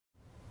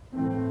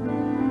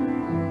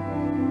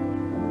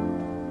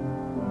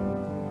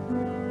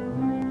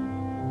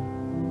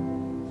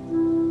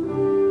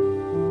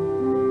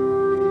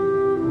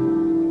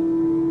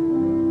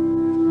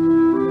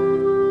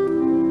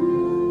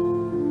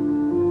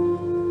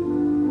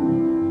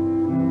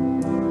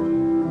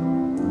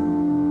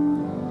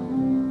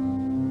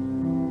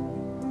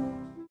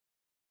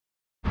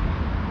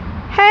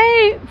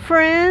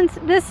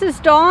This is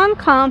Dawn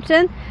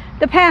Compton,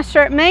 the pastor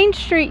at Main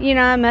Street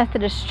United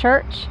Methodist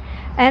Church,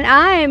 and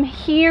I am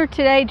here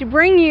today to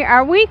bring you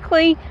our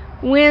weekly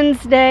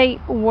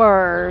Wednesday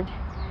Word.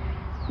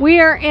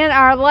 We are in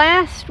our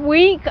last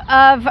week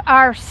of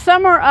our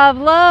Summer of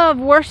Love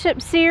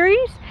worship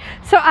series,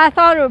 so I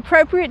thought it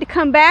appropriate to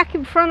come back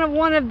in front of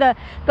one of the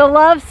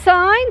love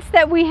signs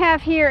that we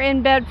have here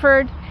in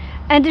Bedford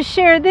and to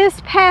share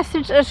this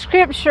passage of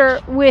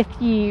Scripture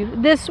with you,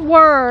 this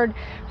word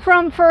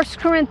from 1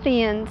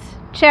 Corinthians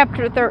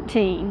chapter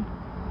 13.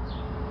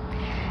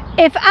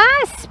 If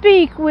I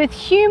speak with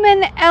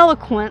human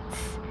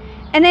eloquence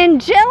and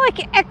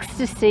angelic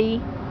ecstasy,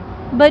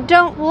 but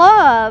don't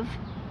love,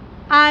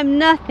 I'm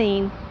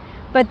nothing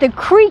but the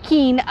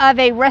creaking of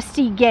a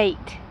rusty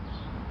gate.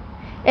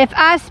 If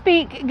I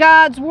speak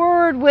God's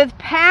word with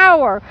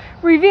power,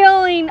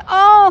 revealing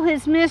all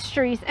his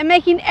mysteries and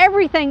making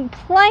everything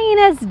plain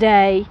as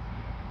day,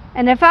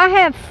 and if I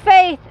have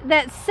faith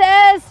that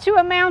says to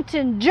a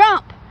mountain,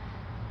 jump,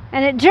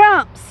 and it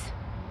jumps,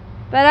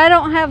 but I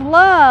don't have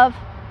love,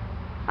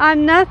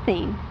 I'm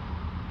nothing.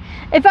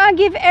 If I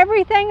give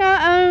everything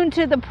I own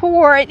to the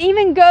poor and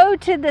even go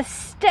to the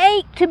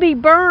stake to be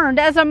burned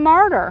as a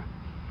martyr,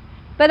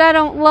 but I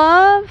don't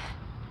love,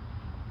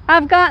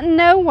 I've gotten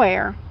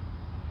nowhere.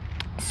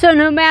 So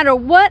no matter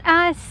what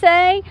I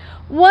say,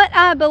 what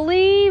I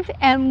believe,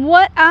 and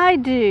what I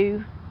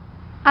do,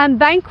 I'm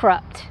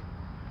bankrupt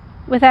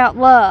without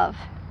love.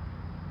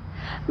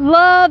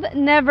 Love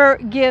never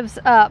gives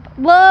up.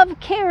 Love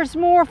cares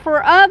more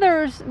for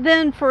others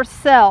than for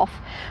self.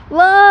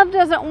 Love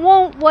doesn't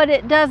want what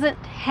it doesn't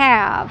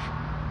have.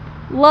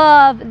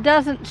 Love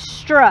doesn't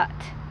strut,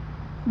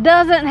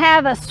 doesn't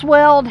have a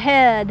swelled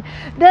head,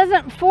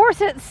 doesn't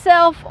force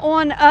itself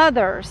on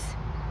others,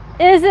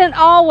 isn't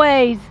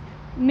always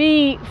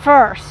me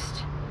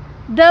first,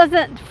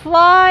 doesn't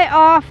fly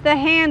off the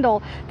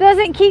handle,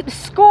 doesn't keep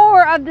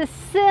score of the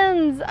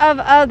sins of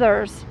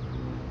others,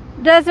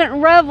 doesn't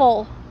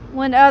revel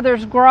when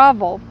others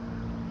grovel,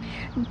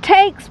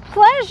 takes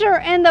pleasure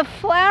in the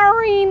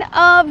flowering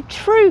of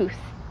truth,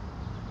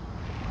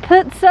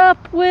 puts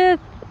up with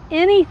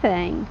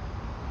anything,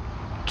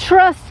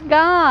 trusts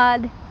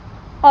God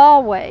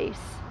always,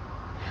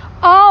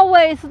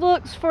 always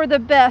looks for the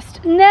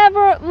best,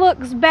 never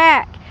looks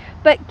back,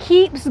 but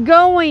keeps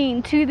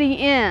going to the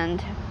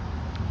end.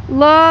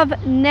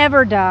 Love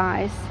never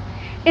dies.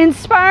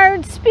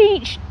 Inspired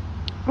speech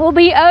will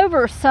be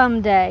over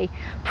someday.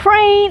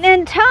 Praying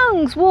in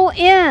tongues will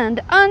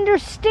end.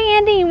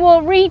 Understanding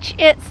will reach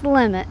its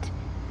limit.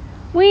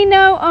 We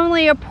know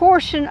only a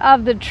portion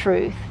of the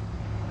truth,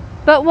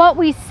 but what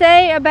we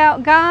say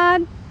about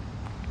God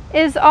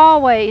is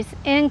always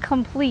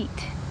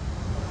incomplete.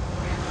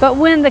 But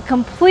when the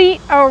complete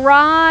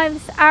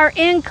arrives, our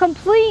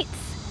incompletes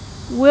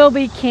will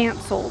be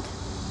canceled.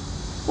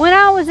 When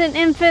I was an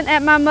infant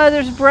at my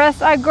mother's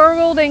breast, I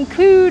gurgled and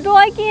cooed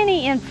like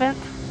any infant.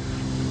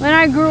 When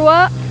I grew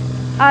up,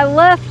 I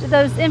left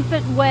those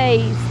infant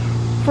ways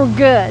for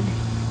good.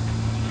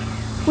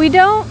 We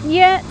don't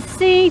yet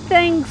see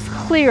things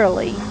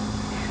clearly.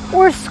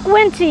 We're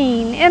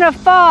squinting in a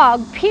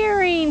fog,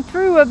 peering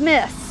through a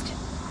mist.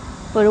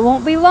 But it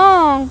won't be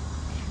long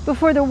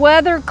before the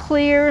weather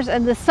clears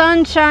and the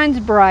sun shines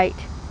bright.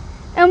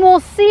 And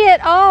we'll see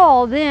it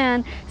all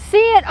then, see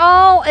it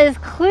all as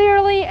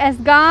clearly as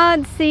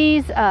God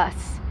sees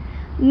us,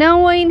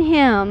 knowing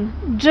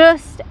him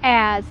just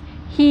as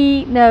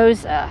he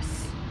knows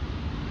us.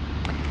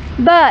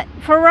 But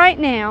for right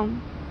now,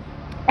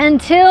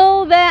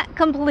 until that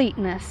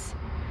completeness,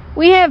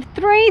 we have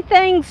three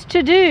things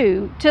to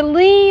do to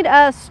lead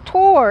us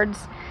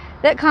towards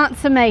that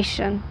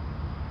consummation.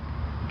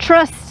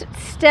 Trust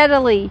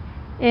steadily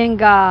in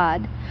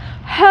God.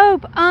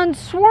 Hope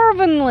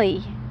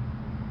unswervingly.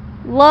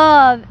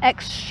 Love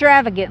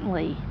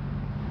extravagantly.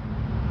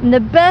 And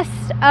the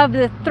best of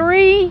the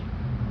three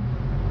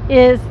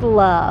is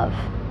love.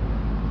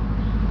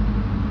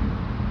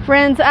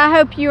 Friends, I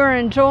hope you are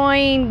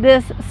enjoying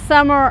this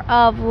summer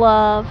of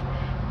love,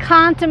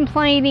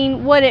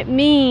 contemplating what it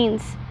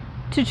means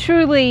to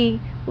truly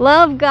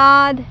love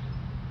God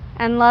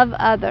and love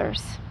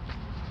others.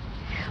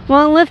 I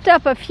want to lift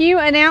up a few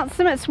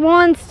announcements.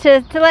 One's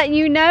to let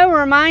you know,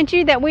 remind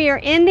you that we are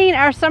ending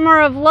our Summer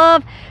of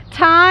Love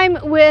time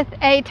with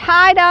a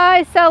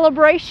tie-dye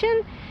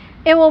celebration.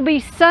 It will be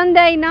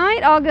Sunday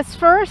night, August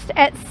 1st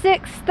at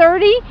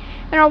 6:30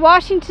 in our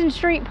Washington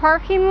Street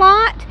parking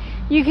lot.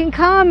 You can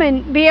come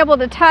and be able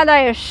to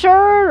tie-dye a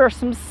shirt or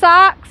some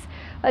socks,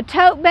 a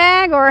tote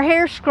bag, or a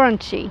hair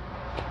scrunchie.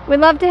 We'd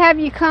love to have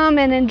you come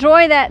and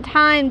enjoy that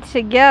time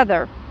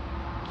together.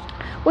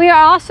 We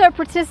are also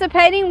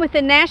participating with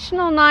the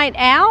National Night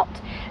Out.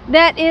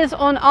 That is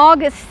on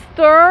August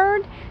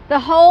 3rd.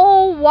 The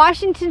whole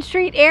Washington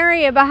Street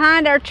area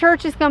behind our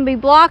church is going to be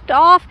blocked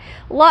off.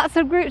 Lots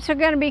of groups are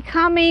going to be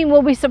coming.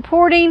 We'll be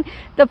supporting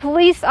the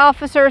police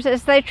officers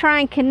as they try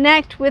and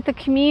connect with the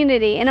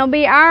community. And it'll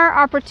be our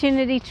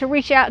opportunity to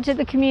reach out to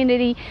the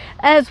community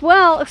as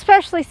well,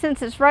 especially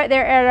since it's right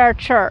there at our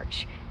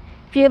church.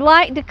 If you'd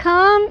like to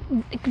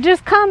come,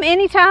 just come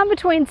anytime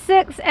between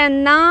 6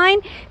 and 9.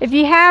 If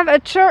you have a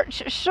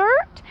church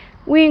shirt,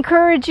 we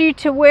encourage you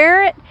to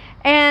wear it,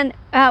 and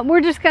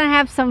we're just going to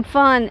have some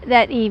fun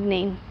that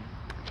evening.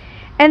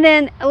 And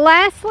then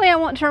lastly, I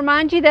want to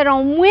remind you that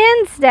on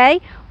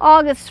Wednesday,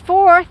 August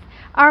 4th,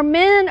 our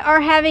men are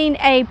having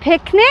a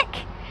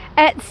picnic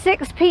at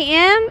 6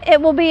 p.m.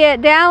 It will be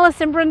at Dallas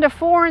and Brenda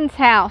Foran's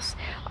house.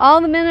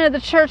 All the men of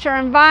the church are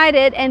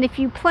invited, and if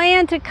you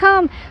plan to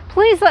come,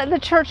 please let the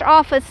church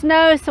office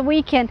know so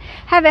we can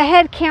have a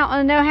head count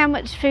and know how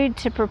much food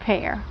to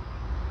prepare.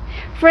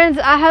 Friends,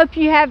 I hope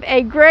you have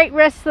a great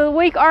rest of the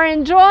week, are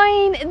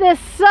enjoying this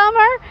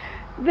summer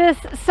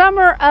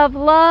of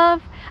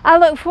love. I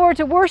look forward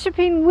to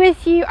worshiping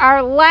with you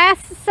our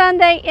last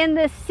Sunday in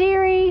this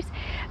series,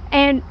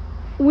 and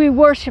we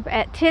worship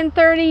at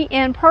 10:30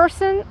 in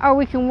person, or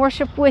we can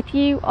worship with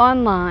you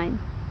online.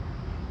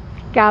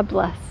 God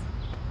bless.